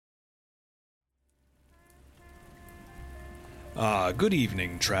Good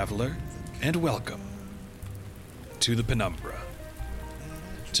evening, traveler, and welcome to the Penumbra.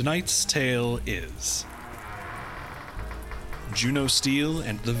 Tonight's tale is Juno Steel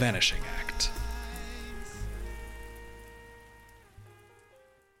and the Vanishing Act.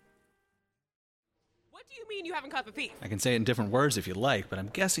 What do you mean you haven't caught the thief? I can say it in different words if you like, but I'm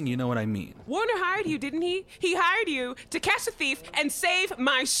guessing you know what I mean. Warner hired you, didn't he? He hired you to catch the thief and save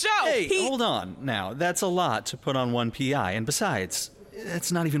my show. Hey, hold on. Now, that's a lot to put on one PI, and besides,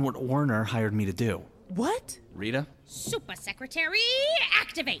 that's not even what Warner hired me to do. What? Rita? Super Secretary,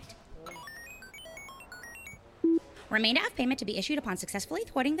 activate! Remainder of payment to be issued upon successfully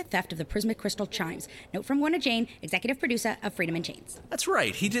thwarting the theft of the prismatic crystal chimes. Note from Warner Jane, executive producer of Freedom in Chains. That's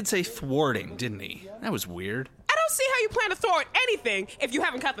right, he did say thwarting, didn't he? That was weird. I don't see how you plan to thwart anything if you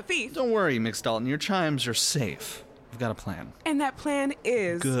haven't caught the thief. Don't worry, Mix Dalton, your chimes are safe. I've got a plan. And that plan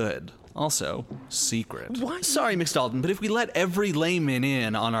is... Good. Also, secret. What? Sorry, Mix Dalton, but if we let every layman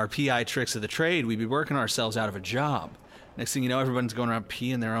in on our PI tricks of the trade, we'd be working ourselves out of a job. Next thing you know, everyone's going around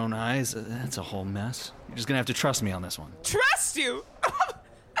peeing their own eyes. That's a whole mess. You're just gonna have to trust me on this one. Trust you?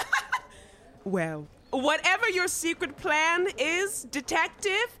 Well, whatever your secret plan is,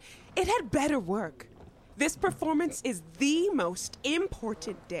 detective, it had better work. This performance is the most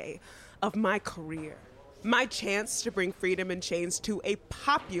important day of my career. My chance to bring Freedom in Chains to a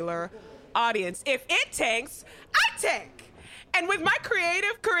popular audience. If it tanks, I tank. And with my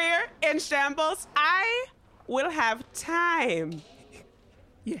creative career in shambles, I will have time.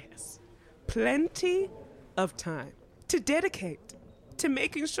 Yes, plenty of time to dedicate to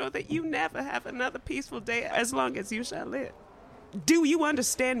making sure that you never have another peaceful day as long as you shall live. Do you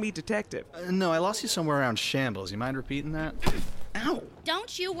understand me, detective? No, I lost you somewhere around shambles. You mind repeating that? Ow!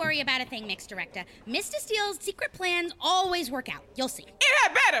 Don't you worry about a thing, Mix Director. Mr. Steele's secret plans always work out. You'll see. It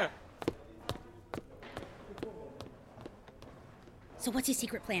had better! So what's your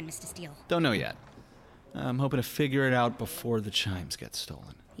secret plan, Mr. Steele? Don't know yet. I'm hoping to figure it out before the chimes get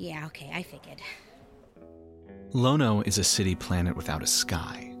stolen. Yeah, okay, I figured. Lono is a city planet without a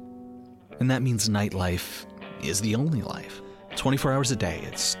sky. And that means nightlife is the only life. 24 hours a day,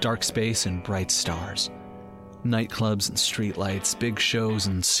 it's dark space and bright stars. Nightclubs and streetlights, big shows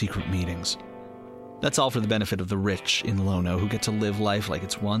and secret meetings. That's all for the benefit of the rich in Lono who get to live life like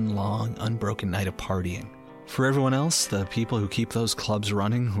it's one long, unbroken night of partying. For everyone else, the people who keep those clubs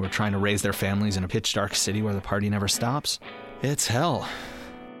running, who are trying to raise their families in a pitch-dark city where the party never stops, it's hell.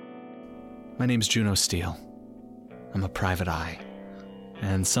 My name's Juno Steel. I'm a private eye.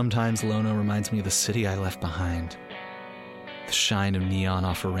 And sometimes Lono reminds me of the city I left behind. The shine of neon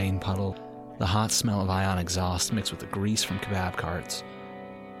off a rain puddle, the hot smell of ion exhaust mixed with the grease from kebab carts.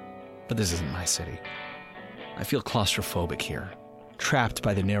 But this isn't my city. I feel claustrophobic here, trapped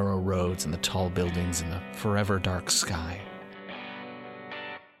by the narrow roads and the tall buildings and the forever dark sky.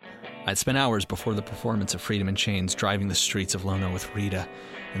 I'd spent hours before the performance of Freedom in Chains driving the streets of Lono with Rita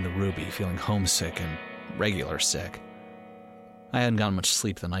and the Ruby, feeling homesick and regular sick. I hadn't gotten much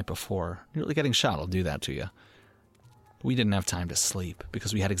sleep the night before. Nearly getting shot will do that to you. We didn't have time to sleep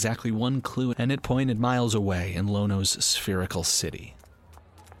because we had exactly one clue, and it pointed miles away in Lono's spherical city.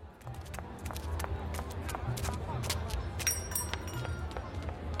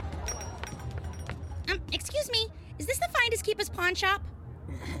 Excuse me, is this the Finders Keepers pawn shop?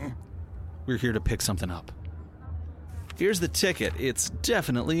 We're here to pick something up. Here's the ticket. It's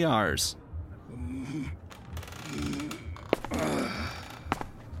definitely ours.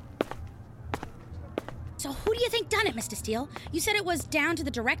 So who do you think done it, Mr. Steele? You said it was down to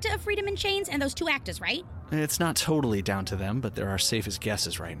the director of Freedom in Chains and those two actors, right? It's not totally down to them, but they're our safest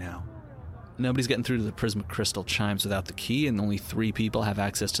guesses right now. Nobody's getting through to the prismatic crystal chimes without the key, and only 3 people have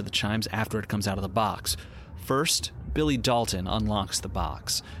access to the chimes after it comes out of the box. First, Billy Dalton unlocks the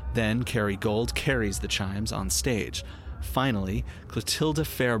box. Then, Carrie Gold carries the chimes on stage. Finally, Clotilda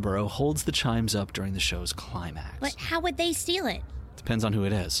Fairborough holds the chimes up during the show's climax. But how would they steal it? Depends on who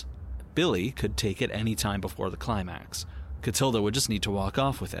it is. Billy could take it any time before the climax. Clotilda would just need to walk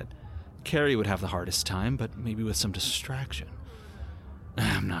off with it. Carrie would have the hardest time, but maybe with some distraction.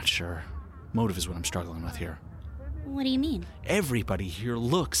 I'm not sure. Motive is what I'm struggling with here. What do you mean? Everybody here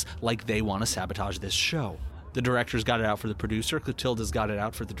looks like they want to sabotage this show. The director's got it out for the producer. Clotilda's got it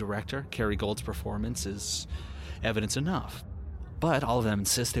out for the director. Carrie Gold's performance is evidence enough. But all of them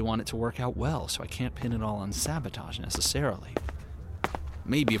insist they want it to work out well, so I can't pin it all on sabotage necessarily.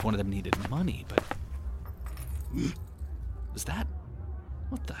 Maybe if one of them needed money, but... Is that...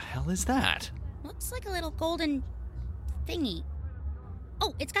 What the hell is that? Looks like a little golden thingy.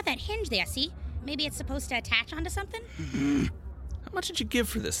 Oh, it's got that hinge there, see? Maybe it's supposed to attach onto something? How much did you give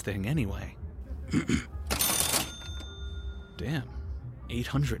for this thing, anyway? Damn.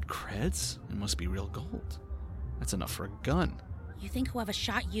 800 creds? It must be real gold. That's enough for a gun. You think whoever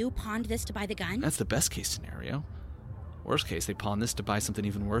shot you pawned this to buy the gun? That's the best case scenario. Worst case, they pawned this to buy something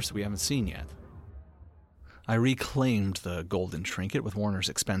even worse that we haven't seen yet. I reclaimed the golden trinket with Warner's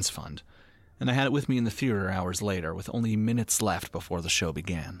expense fund, and I had it with me in the theater hours later, with only minutes left before the show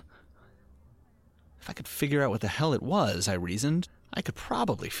began. If I could figure out what the hell it was, I reasoned, I could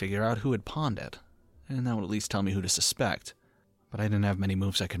probably figure out who had pawned it, and that would at least tell me who to suspect. But I didn't have many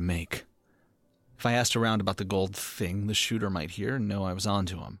moves I could make. If I asked around about the gold thing, the shooter might hear and know I was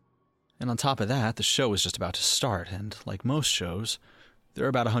onto him. And on top of that, the show was just about to start, and like most shows, there are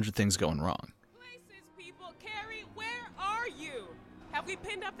about 100 things going wrong. Places, people. Carrie, where are you? Have we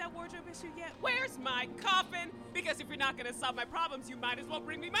pinned up that wardrobe issue yet? Where's my coffin? Because if you're not going to solve my problems, you might as well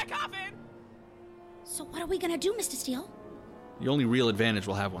bring me my coffin. So what are we gonna do, Mr. Steele? The only real advantage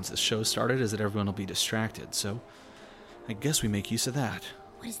we'll have once this show started is that everyone will be distracted, so I guess we make use of that.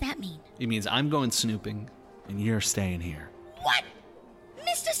 What does that mean? It means I'm going snooping, and you're staying here. What?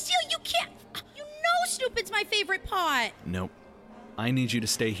 Mr. Steele, you can't... You know snooping's my favorite part. Nope. I need you to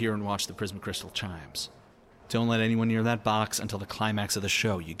stay here and watch the Prismatic Crystal chimes. Don't let anyone near that box until the climax of the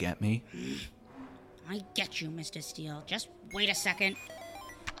show, you get me? I get you, Mr. Steele. Just wait a second.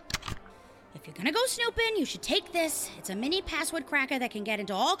 If you're gonna go snooping, you should take this. It's a mini password cracker that can get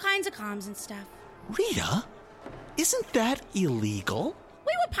into all kinds of comms and stuff. Rita? Isn't that illegal?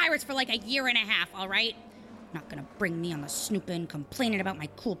 We were pirates for like a year and a half, all right? Not gonna bring me on the snooping, complaining about my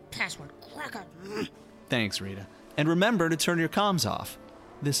cool password cracker. Thanks, Rita. And remember to turn your comms off.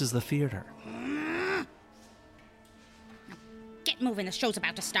 This is the theater. Now get moving, the show's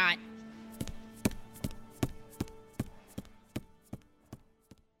about to start.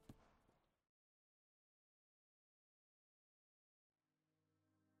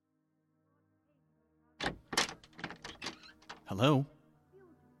 Hello?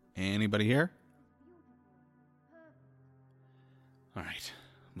 Anybody here? All right,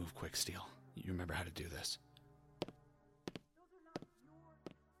 move quick, Steele. You remember how to do this.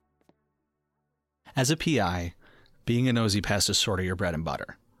 As a PI, being a nosy pest is sort of your bread and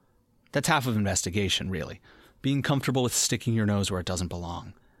butter. That's half of investigation, really. Being comfortable with sticking your nose where it doesn't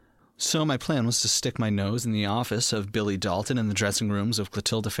belong. So my plan was to stick my nose in the office of Billy Dalton and the dressing rooms of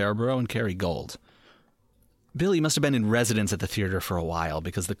Clotilda Fairborough and Carrie Gold. Billy must have been in residence at the theater for a while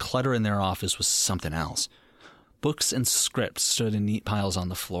because the clutter in their office was something else. Books and scripts stood in neat piles on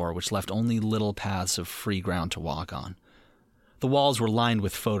the floor, which left only little paths of free ground to walk on. The walls were lined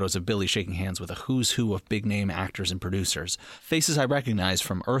with photos of Billy shaking hands with a who's who of big-name actors and producers, faces I recognized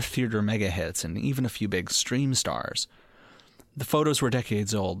from Earth Theater mega hits and even a few big stream stars. The photos were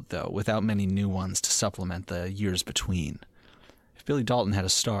decades old, though, without many new ones to supplement the years between. If Billy Dalton had a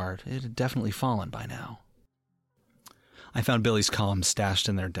star, it had definitely fallen by now. I found Billy's column stashed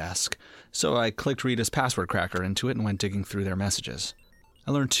in their desk, so I clicked Rita's password cracker into it and went digging through their messages.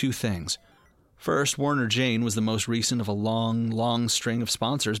 I learned two things. First, Warner Jane was the most recent of a long string of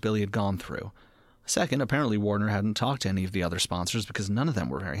sponsors Billy had gone through. Second, apparently Warner hadn't talked to any of the other sponsors because none of them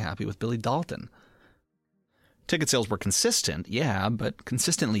were very happy with Billy Dalton. Ticket sales were consistent, yeah, but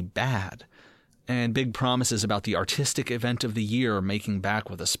consistently bad. And big promises about the artistic event of the year making back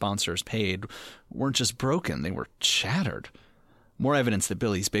what the sponsors paid weren't just broken, they were shattered. More evidence that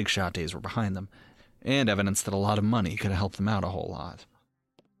Billy's big shot days were behind them, and evidence that a lot of money could have helped them out a whole lot.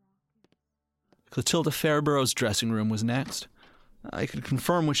 Clotilda Fairborough's dressing room was next. I could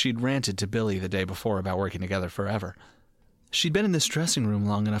confirm what she'd ranted to Billy the day before about working together forever. She'd been in this dressing room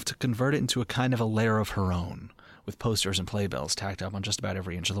long enough to convert it into a kind of a lair of her own, with posters and playbills tacked up on just about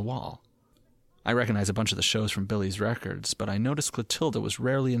every inch of the wall. I recognized a bunch of the shows from Billy's records, but I noticed Clotilda was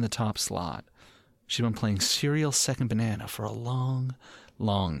rarely in the top slot. She'd been playing Serial Second Banana for a long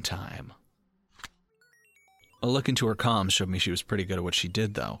time. A look into her comms showed me she was pretty good at what she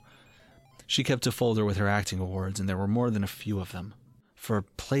did, though. She kept a folder with her acting awards, and there were more than a few of them. For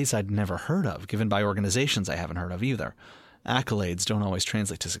plays I'd never heard of, given by organizations I haven't heard of either. Accolades don't always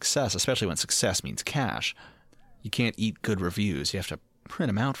translate to success, especially when success means cash. You can't eat good reviews, you have to print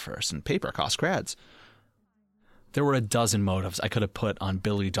them out first, and paper costs creds. There were a dozen motives I could have put on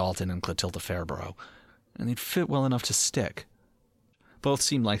Billy Dalton and Clotilda Fairborough, and they'd fit well enough to stick. Both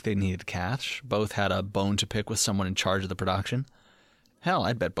seemed like they needed cash, both had a bone to pick with someone in charge of the production. Hell,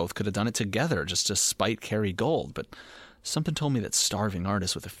 I'd bet both could have done it together just to spite Carrie Gold, but something told me that starving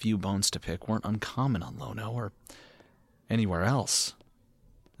artists with a few bones to pick weren't uncommon on Lono or anywhere else.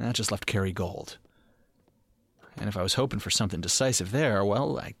 That just left Carrie Gold. And if I was hoping for something decisive there,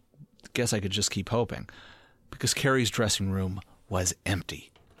 well, I guess I could just keep hoping. Because Carrie's dressing room was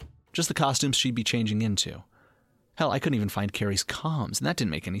empty. Just the costumes she'd be changing into. Hell, I couldn't even find Carrie's comms, and that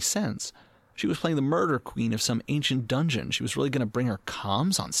didn't make any sense. She was playing the murder queen of some ancient dungeon. She was really going to bring her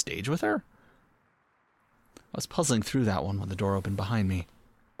comms on stage with her? I was puzzling through that one when the door opened behind me.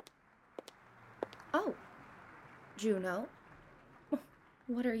 Oh, Juno,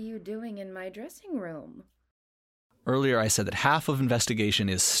 what are you doing in my dressing room? Earlier I said that half of investigation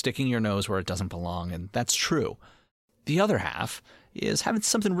is sticking your nose where it doesn't belong, and that's true. The other half is having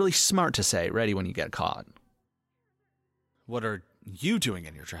something really smart to say ready when you get caught. What are you doing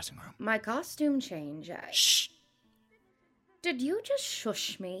in your dressing room? My costume change. Shh! Did you just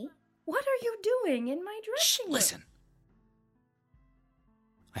shush me? What are you doing in my dressing room? Listen.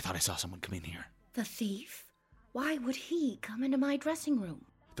 I thought I saw someone come in here. The thief? Why would he come into my dressing room?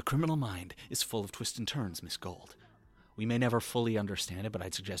 The criminal mind is full of twists and turns, Miss Gold. We may never fully understand it, but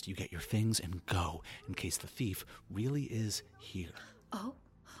I'd suggest you get your things and go, in case the thief really is here. Oh,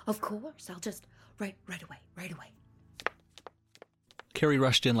 of course. I'll just... Right away. Carrie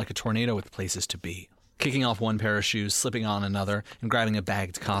rushed in like a tornado with places to be, kicking off one pair of shoes, slipping on another, and grabbing a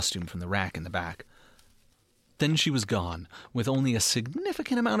bagged costume from the rack in the back. Then she was gone, with only a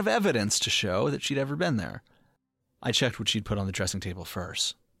significant amount of evidence to show that she'd ever been there. I checked what she'd put on the dressing table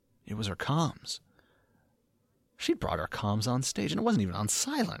first. It was her comms. She'd brought her comms on stage, and it wasn't even on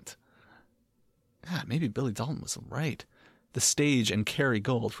silent. God, maybe Billy Dalton was right. The stage and Carrie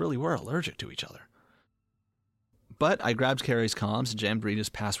Gold really were allergic to each other. But I grabbed Carrie's comms and jammed Rita's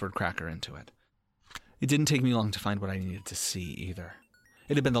password cracker into it. It didn't take me long to find what I needed to see, either.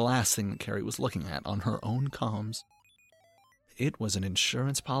 It had been the last thing that Carrie was looking at on her own comms. It was an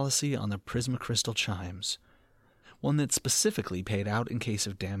insurance policy on the Prisma Crystal chimes. One that specifically paid out in case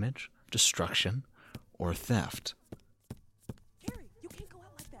of damage, destruction, or theft. Carrie, you can't go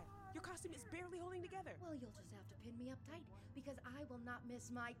out like that. Your costume is barely holding together. Well, you'll just have to pin me up tight, because I will not miss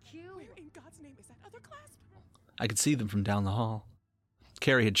my cue. Where in God's name is that other clasp? I could see them from down the hall.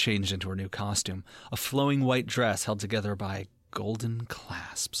 Carrie had changed into her new costume, a flowing white dress held together by golden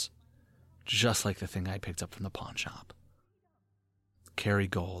clasps, just like the thing I picked up from the pawn shop. Carrie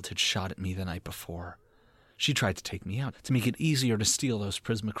Gold had shot at me the night before. She tried to take me out, to make it easier to steal those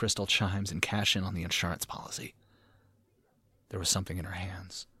Prisma Crystal chimes and cash in on the insurance policy. There was something in her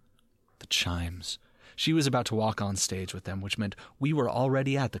hands. The chimes. She was about to walk on stage with them, which meant we were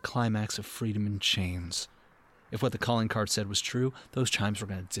already at the climax of Freedom in Chains. If what the calling card said was true, those chimes were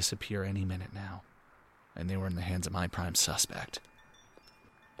going to disappear any minute now. And they were in the hands of my prime suspect.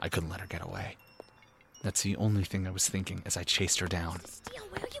 I couldn't let her get away. That's the only thing I was thinking as I chased her down. Steele,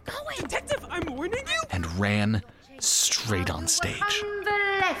 where are you going? Detective, I'm warning you! And ran straight on stage.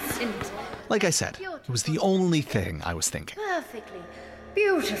 Convalescent. Like I said, it was the only thing I was thinking. Perfectly.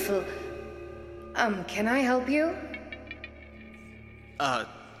 Beautiful. Can I help you?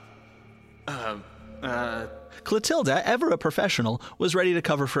 Clotilda, ever a professional, was ready to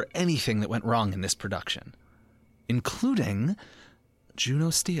cover for anything that went wrong in this production, including Juno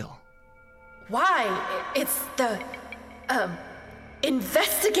Steele. Why? It's the,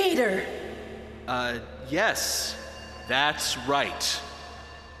 investigator. Yes, that's right.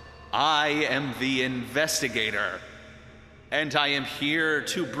 I am the investigator, and I am here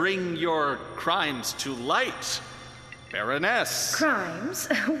to bring your crimes to light, Baroness. Crimes?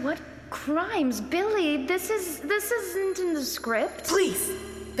 What crimes? Billy, this isn't in the script. Please,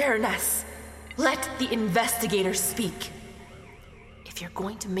 Baroness, let the investigator speak. If you're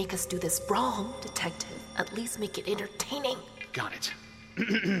going to make us do this wrong, Detective, at least make it entertaining. Got it.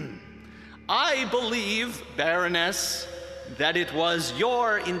 I believe, Baroness, that it was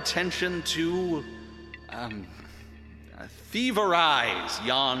your intention to, thieverize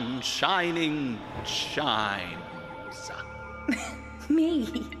yon shining chimes.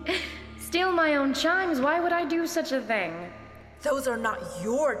 Me? Steal my own chimes? Why would I do such a thing? Those are not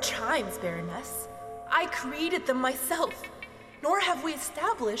your chimes, Baroness. I created them myself. Nor have we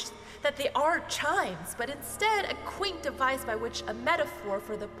established that they are chimes, but instead a quaint device by which a metaphor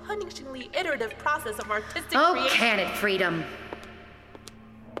for the punishingly iterative process of artistic creation... can it, Freedom?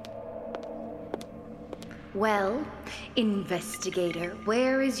 Well, investigator,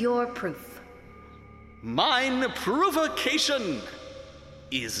 where is your proof? Mine provocation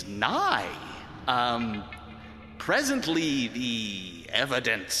is nigh. Presently the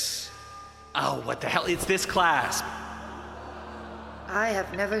evidence... Oh, what the hell? It's this clasp. I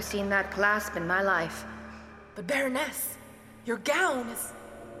have never seen that clasp in my life. But Baroness, your gown is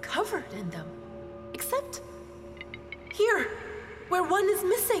covered in them. Except here, where one is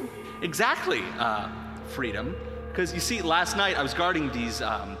missing. Exactly, Freedom. Because you see, last night I was guarding these,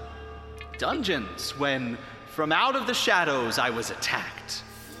 dungeons when from out of the shadows I was attacked.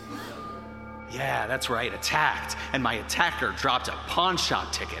 yeah, that's right, attacked. And my attacker dropped a pawn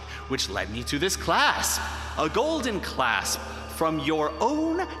shop ticket, which led me to this clasp. A golden clasp from your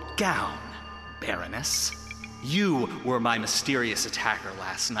own gown, Baroness. You were my mysterious attacker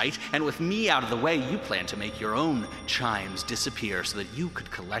last night, and with me out of the way, you plan to make your own chimes disappear so that you could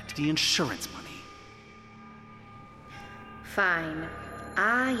collect the insurance money. Fine.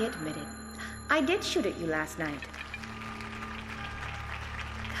 I admit it. I did shoot at you last night.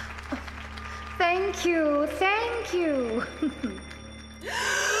 Thank you.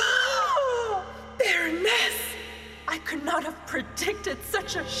 Baroness! I could not have predicted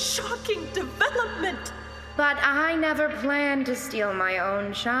such a shocking development. But I never planned to steal my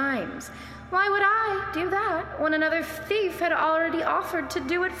own chimes. Why would I do that when another thief had already offered to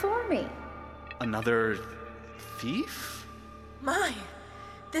do it for me? Another thief? My,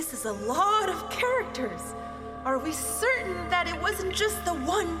 this is a lot of characters. Are we certain that it wasn't just the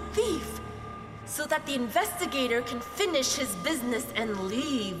one thief? So that the investigator can finish his business and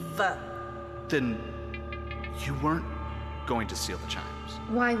leave. Then you weren't going to steal the chimes.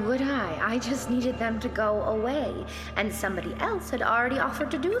 Why would I? I just needed them to go away, and somebody else had already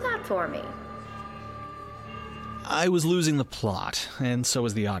offered to do that for me. I was losing the plot, and so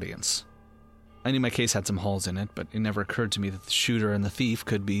was the audience. I knew my case had some holes in it, but it never occurred to me that the shooter and the thief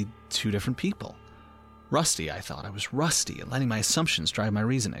could be two different people. Rusty, I thought. I was rusty at letting my assumptions drive my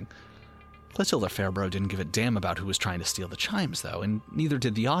reasoning. Clotilda Fairborough didn't give a damn about who was trying to steal the chimes, though, and neither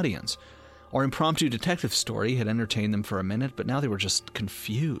did the audience. Our impromptu detective story had entertained them for a minute, but now they were just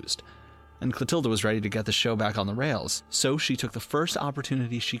confused. And Clotilda was ready to get the show back on the rails, so she took the first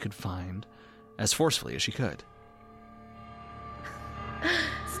opportunity she could find, as forcefully as she could.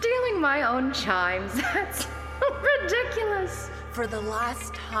 Stealing my own chimes, that's ridiculous. For the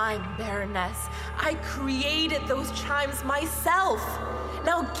last time, Baroness, I created those chimes myself.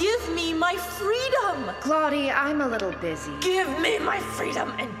 Now give me my freedom. Claudie, I'm a little busy. Give me my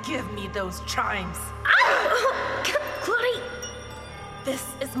freedom and give me those chimes. Claudie! This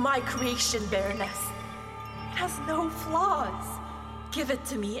is my creation, Baroness. It has no flaws. Give it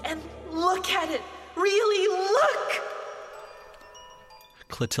to me and look at it. Really look!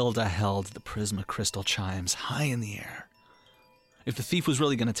 Clotilda held the Prisma crystal chimes high in the air. If the thief was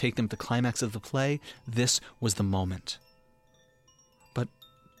really going to take them to the climax of the play, this was the moment. But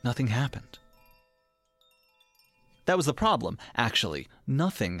nothing happened. That was the problem, actually.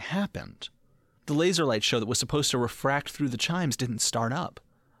 Nothing happened. The laser light show that was supposed to refract through the chimes didn't start up.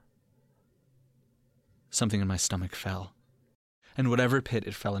 Something in my stomach fell. And whatever pit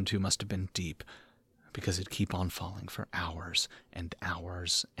it fell into must have been deep, because it'd keep on falling for hours and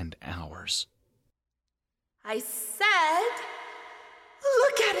hours and hours. I said,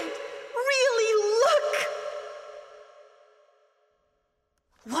 look at it! Really look!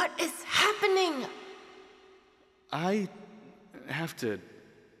 What is happening? I have to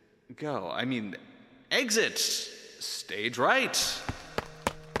go. I mean, exit. Stage right.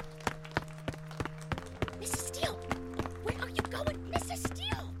 Mrs. Steele! Where are you going, Mrs.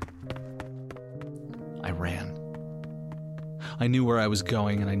 Steele? I ran. I knew where I was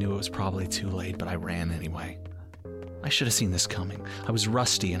going, and I knew it was probably too late, but I ran anyway. I should have seen this coming. I was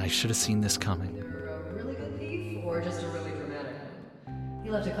rusty, and I should have seen this coming. You're a really good thief, or just a really dramatic one?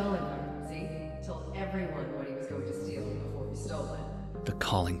 He left a calling card, see? Told everyone what he was going to steal before he stole it. The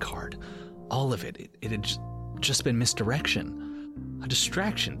calling card. All of it. It had just been misdirection. A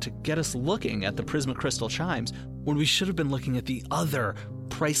distraction to get us looking at the Prisma crystal chimes when we should have been looking at the other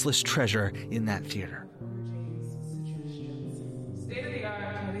priceless treasure in that theater.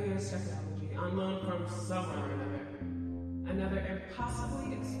 State-of-the-art cutting-edge technology on loan from somewhere or another. Another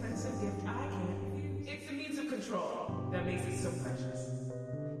impossibly expensive gift I can't refuse. It's the means of control that makes it so precious.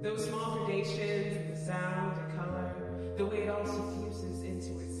 Those small gradations, the sound, the color, the way it all suffuses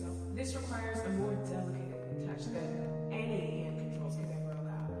into itself. This requires a more delicate touch than any hand controls could ever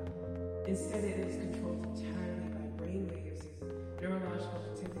allow. Instead, it is controlled entirely by brainwaves and neurological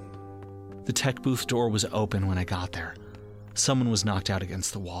activity. The tech booth door was open when I got there. Someone was knocked out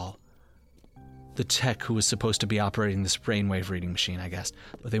against the wall. The tech who was supposed to be operating this brainwave reading machine, I guessed,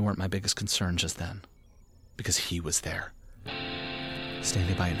 but they weren't my biggest concern just then. Because he was there.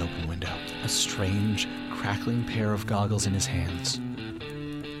 Standing by an open window, a strange, crackling pair of goggles in his hands.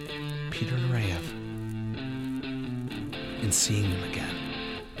 Peter Nureyev. And seeing him again.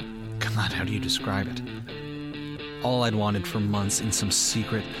 God, how do you describe it? All I'd wanted for months in some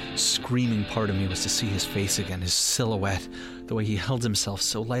secret, screaming part of me was to see his face again, his silhouette, the way he held himself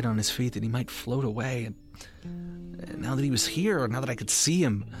so light on his feet that he might float away. And now that he was here, now that I could see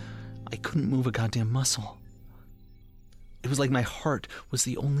him, I couldn't move a goddamn muscle. It was like my heart was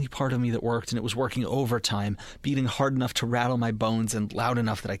the only part of me that worked, and it was working overtime, beating hard enough to rattle my bones and loud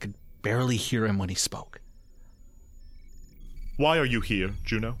enough that I could barely hear him when he spoke. Why are you here,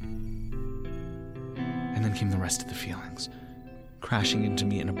 Juno? And then came the rest of the feelings, crashing into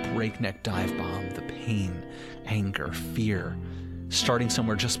me in a breakneck dive bomb, the pain, anger, fear, starting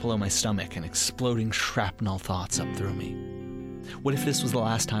somewhere just below my stomach and exploding shrapnel thoughts up through me. What if this was the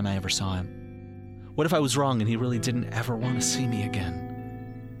last time I ever saw him? What if I was wrong and he really didn't ever want to see me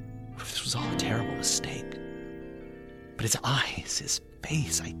again? What if this was all a terrible mistake? But his eyes, his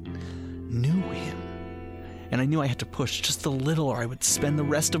face, I knew him. And I knew I had to push just a little or I would spend the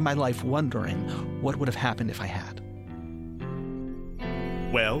rest of my life wondering what would have happened if I had.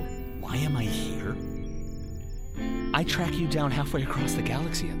 Well? Why am I here? I track you down halfway across the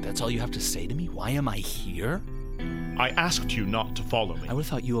galaxy, and that's all you have to say to me? Why am I here? I asked you not to follow me. I would have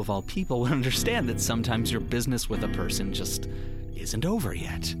thought you, of all people, would understand that sometimes your business with a person just isn't over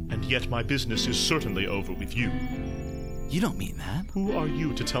yet. And yet my business is certainly over with you. You don't mean that. Who are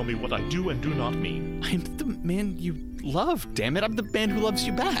you to tell me what I do and do not mean? I'm the man you love, damn it. I'm the man who loves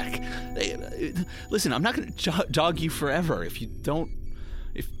you back. Listen, I'm not going to dog you forever. If you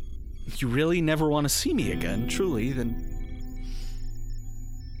really never want to see me again, truly, then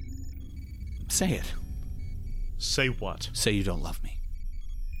say it. Say what? Say you don't love me.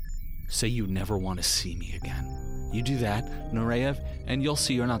 Say you never want to see me again. You do that, Nureyev, and you'll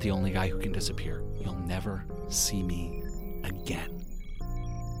see you're not the only guy who can disappear. You'll never see me again.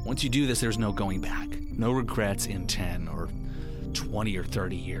 Once you do this, there's no going back. No regrets in 10 or 20 or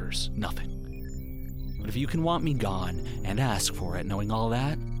 30 years. Nothing. But if you can want me gone and ask for it, knowing all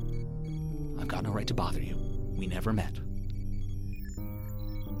that, I've got no right to bother you. We never met.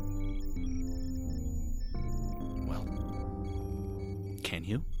 Well, can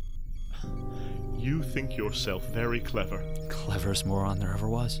you? You think yourself very clever. Cleverest moron there ever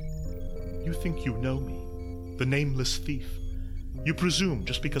was. You think you know me, the nameless thief. You presume,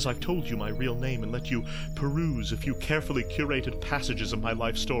 just because I've told you my real name and let you peruse a few carefully curated passages of my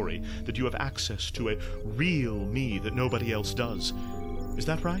life story, that you have access to a real me that nobody else does. Is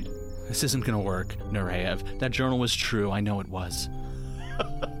that right? This isn't gonna work, Nureyev. That journal was true. I know it was.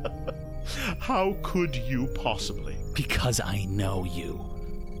 How could you possibly? Because I know you.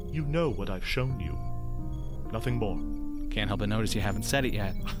 You know what I've shown you. Nothing more. Can't help but notice you haven't said it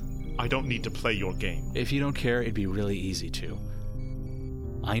yet. I don't need to play your game. If you don't care, it'd be really easy to.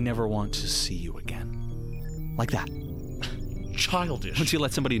 I never want to see you again. Like that. Childish. Once you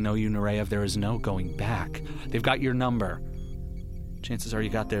let somebody know you, Nureyev, there is no going back. They've got your number. Chances are you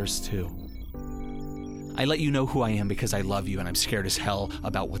got theirs too. I let you know who I am because I love you and I'm scared as hell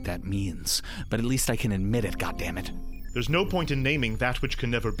about what that means. But at least I can admit it, goddammit. There's no point in naming that which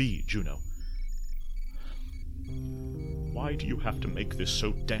can never be, Juno. Why do you have to make this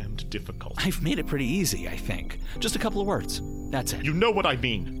so damned difficult? I've made it pretty easy, I think. Just a couple of words. That's it. You know what I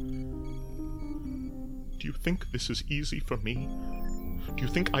mean. Do you think this is easy for me? Do you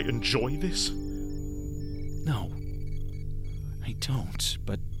think I enjoy this? No. I don't,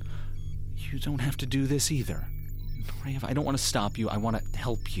 but you don't have to do this either. Nureyev, I don't want to stop you. I want to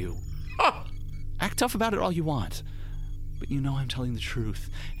help you. Ah! Act tough about it all you want. But you know I'm telling the truth,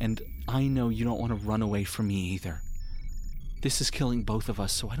 and I know you don't want to run away from me either. This is killing both of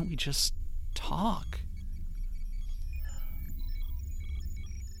us, so why don't we just talk?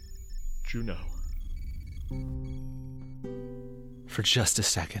 Juno. For just a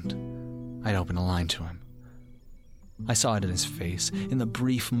second, I'd open a line to him. I saw it in his face, in the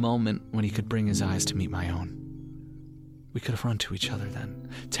brief moment when he could bring his eyes to meet my own. We could have run to each other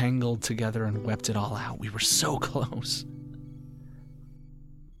then, tangled together and wept it all out. We were so close.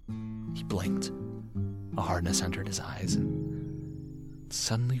 He blinked. A hardness entered his eyes, and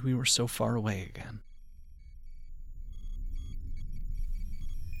suddenly we were so far away again.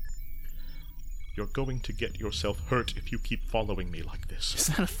 You're going to get yourself hurt if you keep following me like this. Is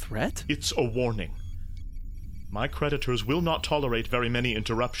that a threat? It's a warning. My creditors will not tolerate very many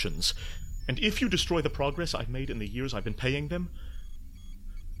interruptions, and if you destroy the progress I've made in the years I've been paying them,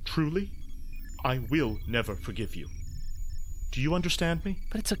 truly, I will never forgive you. Do you understand me?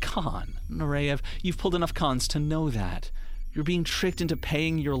 But it's a con, Nureyev. You've pulled enough cons to know that. You're being tricked into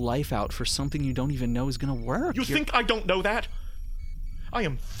paying your life out for something you don't even know is going to work. You think I don't know that? I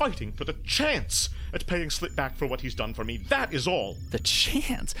am fighting for the chance at paying Slip back for what he's done for me. That is all. The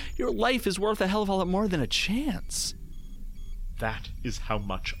chance? Your life is worth a hell of a lot more than a chance. That is how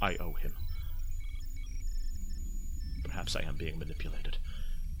much I owe him. Perhaps I am being manipulated.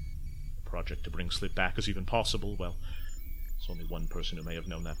 The project to bring Slip back is even possible. Well, there's only one person who may have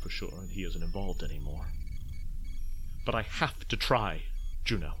known that for sure, and he isn't involved anymore. But I have to try,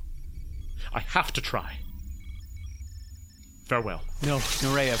 Juno. I have to try. Farewell. No,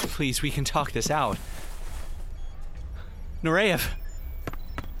 Nureyev, please, we can talk this out. Nureyev!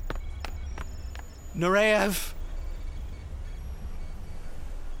 Nureyev!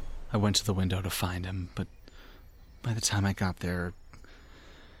 I went to the window to find him, but by the time I got there,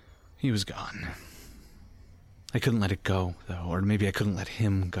 he was gone. I couldn't let it go, though, or maybe I couldn't let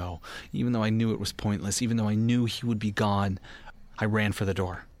him go. Even though I knew it was pointless, even though I knew he would be gone, I ran for the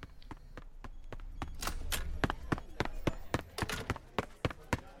door.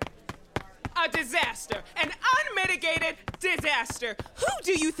 A disaster! An unmitigated disaster! Who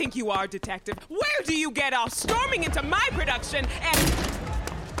do you think you are, detective? Where do you get off storming into my production and...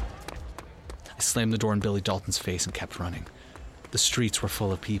 I slammed the door in Billy Dalton's face and kept running. The streets were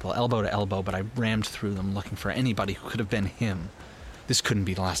full of people, elbow to elbow, but I rammed through them looking for anybody who could have been him. This couldn't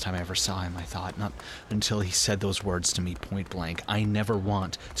be the last time I ever saw him, I thought, not until he said those words to me point blank. I never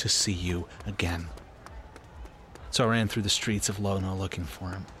want to see you again. So I ran through the streets of Lono looking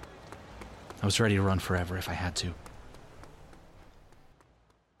for him. I was ready to run forever if I had to.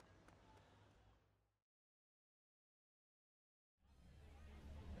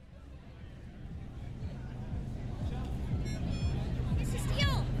 Mrs.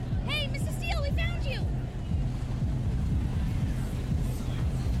 Steele! Hey, Mrs. Steele, we found you!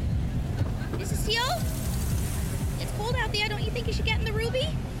 Mrs. Steele? It's cold out there. Don't you think you should get in the Ruby?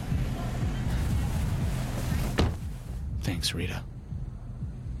 Thanks, Rita.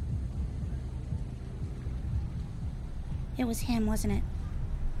 It was him, wasn't it?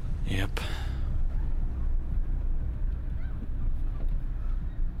 Yep.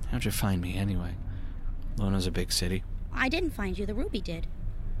 How'd you find me, anyway? Lono's a big city. I didn't find you. The Ruby did.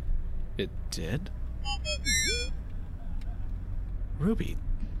 It did? Ruby?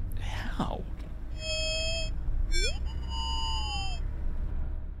 How?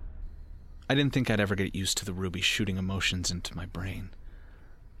 I didn't think I'd ever get used to the Ruby shooting emotions into my brain.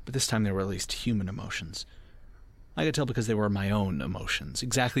 But this time they were at least human emotions. I could tell because they were my own emotions,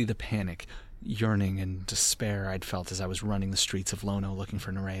 exactly the panic, yearning, and despair I'd felt as I was running the streets of Lono looking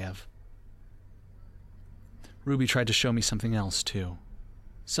for Nureyev. Ruby tried to show me something else, too.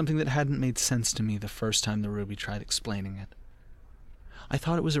 Something that hadn't made sense to me the first time the Ruby tried explaining it. I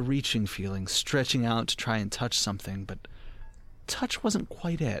thought it was a reaching feeling, stretching out to try and touch something, but touch wasn't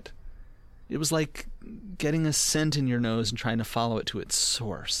quite it. It was like getting a scent in your nose and trying to follow it to its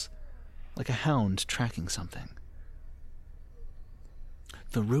source, like a hound tracking something.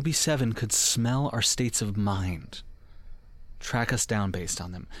 The Ruby 7 could smell our states of mind, track us down based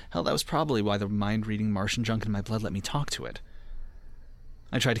on them. Hell, that was probably why the mind-reading Martian junk in my blood let me talk to it.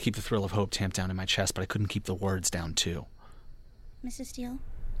 I tried to keep the thrill of hope tamped down in my chest, but I couldn't keep the words down, too. Mrs. Steele,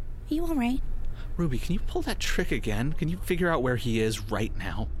 are you all right? Ruby, can you pull that trick again? Can you figure out where he is right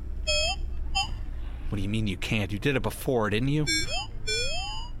now? What do you mean you can't? You did it before, didn't you?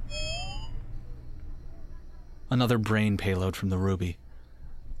 Another brain payload from the Ruby.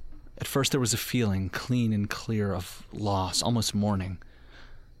 At first there was a feeling, clean and clear, of loss, almost mourning.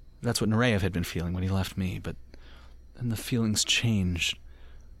 That's what Nureyev had been feeling when he left me, but then the feelings changed,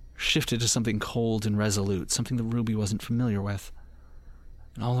 shifted to something cold and resolute, something the Ruby wasn't familiar with.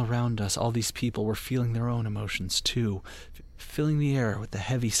 And all around us, all these people were feeling their own emotions, too, filling the air with the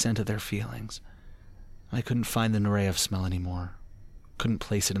heavy scent of their feelings. I couldn't find the Nureyev smell anymore, couldn't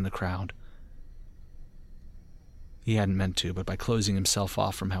place it in the crowd. He hadn't meant to, but by closing himself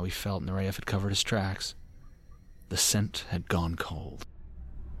off from how he felt, Nureyev had covered his tracks. The scent had gone cold.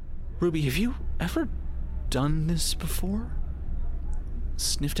 Ruby, have you ever done this before?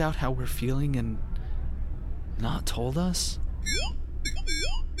 Sniffed out how we're feeling and not told us?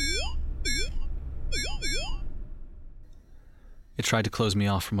 It tried to close me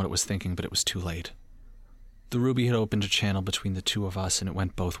off from what it was thinking, but it was too late. The Ruby had opened a channel between the two of us, and it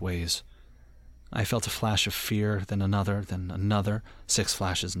went both ways. I felt a flash of fear, then another, 6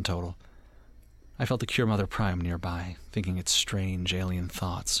 flashes in total. I felt the Cure Mother Prime nearby, thinking its strange alien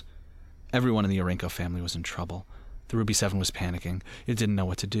thoughts. Everyone in the Orenko family was in trouble. The Ruby 7 was panicking. It didn't know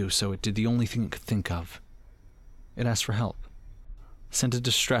what to do, so it did the only thing it could think of. It asked for help. Sent a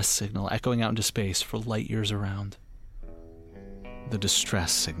distress signal echoing out into space for light years around. The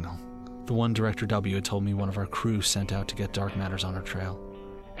distress signal. The one Director W had told me one of our crew sent out to get dark matters on her trail.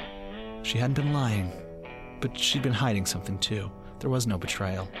 She hadn't been lying, but she'd been hiding something too. There was no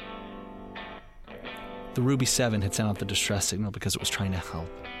betrayal. The Ruby 7 had sent out the distress signal because it was trying to help,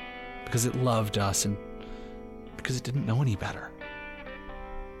 because it loved us, and because it didn't know any better.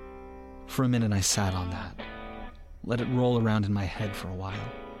 For a minute I sat on that, let it roll around in my head for a while.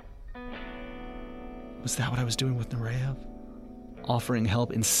 Was that what I was doing with Nureyev? Offering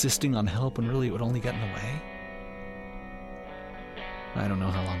help, insisting on help when really it would only get in the way? I don't know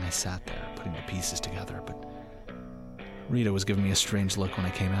how long I sat there, putting the pieces together, but Rita was giving me a strange look when I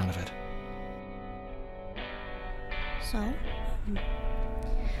came out of it. So,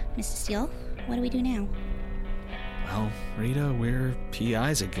 Mr. Steele, what do we do now? Well, Rita, we're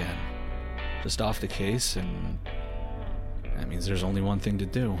PIs again. Just off the case, and that means there's only one thing to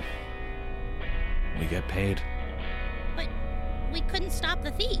do. We get paid. But we couldn't stop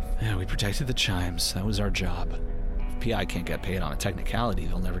the thief. Yeah, we protected the chimes. That was our job. If PI can't get paid on a technicality,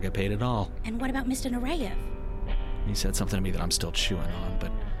 they'll never get paid at all. And what about Mr. Nureyev? He said something to me that I'm still chewing on,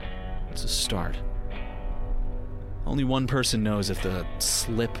 but it's a start. Only one person knows if the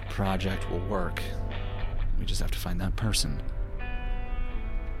SLIP project will work. We just have to find that person.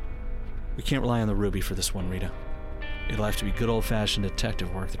 We can't rely on the Ruby for this one, Rita. It'll have to be good old-fashioned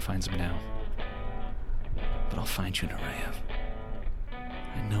detective work that finds him now. But I'll find you, Nureyev.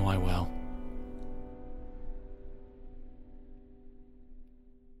 I know I will.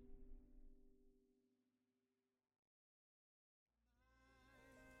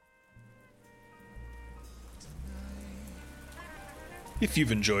 If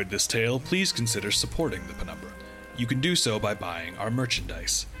you've enjoyed this tale, please consider supporting the Penumbra. You can do so by buying our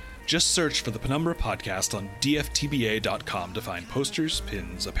merchandise. Just search for the Penumbra Podcast on dftba.com to find posters,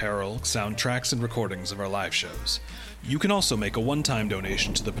 pins, apparel, soundtracks, and recordings of our live shows. You can also make a one-time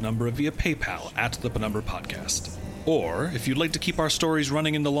donation to the Penumbra via PayPal at the Penumbra Podcast. Or, if you'd like to keep our stories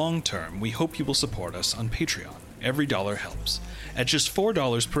running in the long term, we hope you will support us on Patreon. Every dollar helps. At just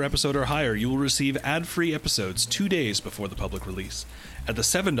 $4 per episode or higher, you will receive ad-free episodes 2 days before the public release. At the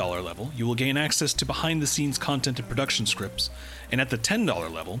 $7 level, you will gain access to behind-the-scenes content and production scripts. And at the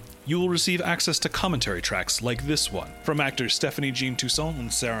 $10 level, you will receive access to commentary tracks like this one, from actors Stephanie Jean Toussaint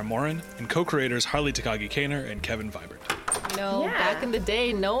and Sarah Morin, and co-creators Harley Takagi-Kaner and Kevin Vibert. You know, back in the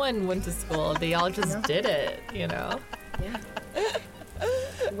day, no one went to school. They all just did it, you know? Yeah.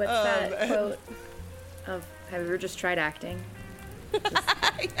 What's that quote of, have you ever just tried acting?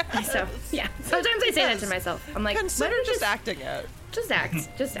 So, yeah. Sometimes I say that to myself. I'm like, consider just acting it. Just act.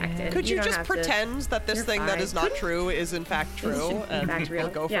 Just act it. Could you just pretend that this thing that is not true is in fact true, and we'll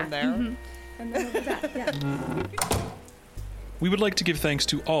go from there? Mm-hmm. And then we'll do that, yeah. We would like to give thanks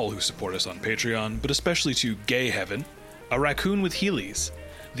to all who support us on Patreon, but especially to Gay Heaven, A Raccoon with Heelys,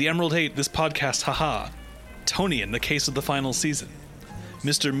 The Emerald Hate, This Podcast, Haha, Tony in the Case of the Final Season,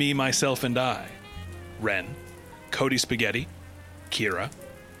 Mr. Me, Myself, and I, Ren, Cody Spaghetti, Kira,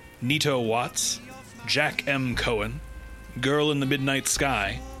 Nito Watts, Jack M. Cohen, Girl in the Midnight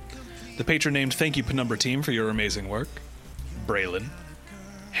Sky, the patron-named Thank You Penumbra team for your amazing work, Braylon,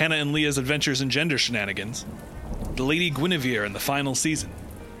 Hannah and Leah's Adventures in Gender Shenanigans, the Lady Guinevere in the Final Season,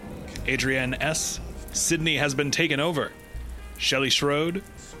 Adrienne S., Sydney Has Been Taken Over, Shelley Schroed,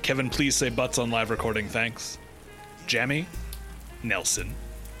 Kevin Please Say Butts on Live Recording Thanks, Jammy, Nelson,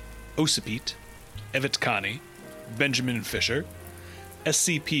 Osipete, Evet Kani, Benjamin Fisher,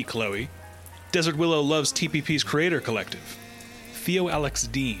 SCP Chloe, Desert Willow Loves TPP's Creator Collective, Theo Alex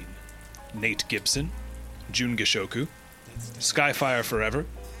Dean, Nate Gibson, June Gishoku, Skyfire Forever,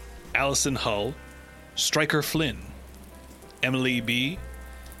 Allison Hull, Striker Flynn, Emily B.,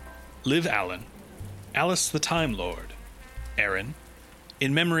 Liv Allen, Alice the Time Lord, Aaron,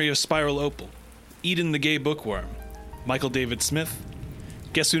 In Memory of Spiral Opal, Eden the Gay Bookworm, Michael David Smith,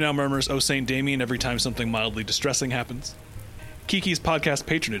 Guess Who Now Murmurs Oh St. Damien every time something mildly distressing happens, Kiki's Podcast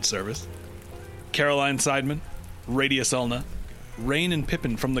Patronage Service, Caroline Seidman, Radius Ulna, Rain and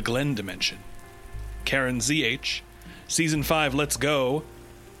Pippin from the Glen Dimension, Karen ZH, Season 5 Let's Go,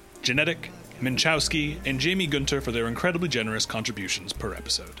 Genetic, Minchowski, and Jamie Gunter for their incredibly generous contributions per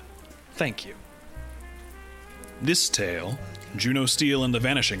episode. Thank you. This tale, Juno Steele and the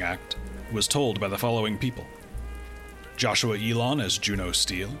Vanishing Act, was told by the following people: Joshua Elon as Juno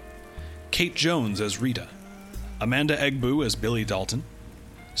Steele, Kate Jones as Rita, Amanda Egbu as Billy Dalton,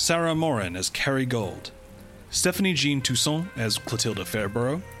 Sarah Morin as Carrie Gold, Stephanie Jean Toussaint as Clotilda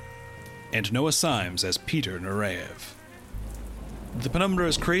Fairborough, and Noah Symes as Peter Nureyev. The Penumbra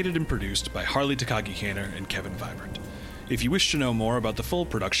is created and produced by Harley Takagi-Kaner and Kevin Vibert. If you wish to know more about the full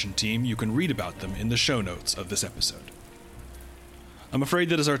production team, you can read about them in the show notes of this episode. I'm afraid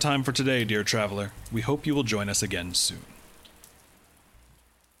that is our time for today, dear traveler. We hope you will join us again soon.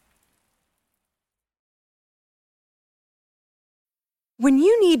 When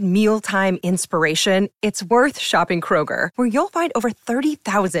you need mealtime inspiration, it's worth shopping Kroger, where you'll find over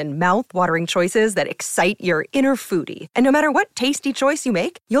 30,000 mouth-watering choices that excite your inner foodie. And no matter what tasty choice you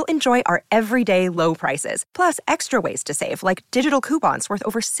make, you'll enjoy our everyday low prices, plus extra ways to save, like digital coupons worth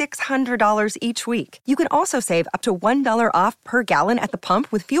over $600 each week. You can also save up to $1 off per gallon at the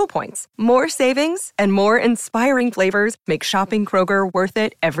pump with fuel points. More savings and more inspiring flavors make shopping Kroger worth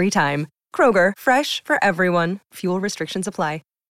it every time. Kroger, fresh for everyone. Fuel restrictions apply.